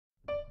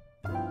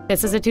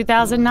This is a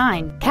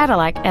 2009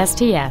 Cadillac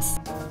STS.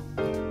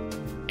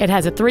 It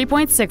has a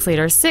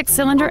 3.6-liter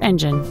six-cylinder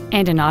engine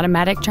and an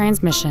automatic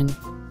transmission.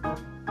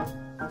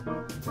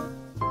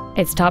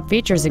 Its top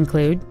features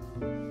include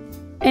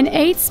an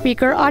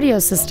 8-speaker audio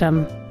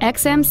system,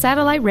 XM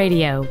satellite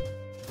radio,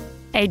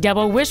 a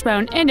double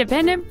wishbone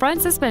independent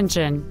front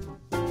suspension,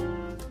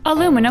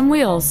 aluminum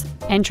wheels,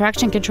 and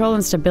traction control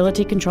and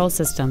stability control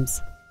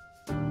systems.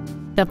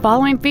 The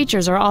following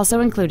features are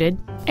also included: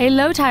 a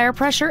low tire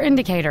pressure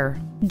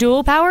indicator,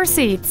 dual power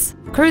seats,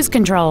 cruise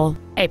control,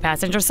 a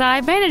passenger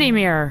side vanity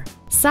mirror,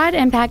 side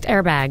impact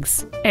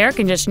airbags, air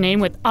conditioning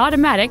with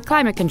automatic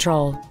climate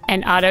control,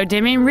 an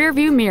auto-dimming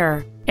rear-view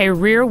mirror, a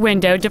rear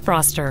window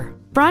defroster,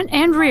 front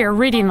and rear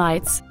reading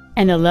lights,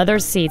 and the leather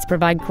seats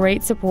provide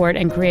great support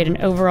and create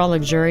an overall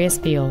luxurious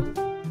feel.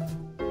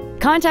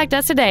 Contact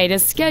us today to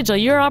schedule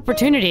your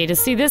opportunity to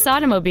see this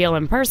automobile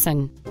in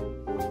person.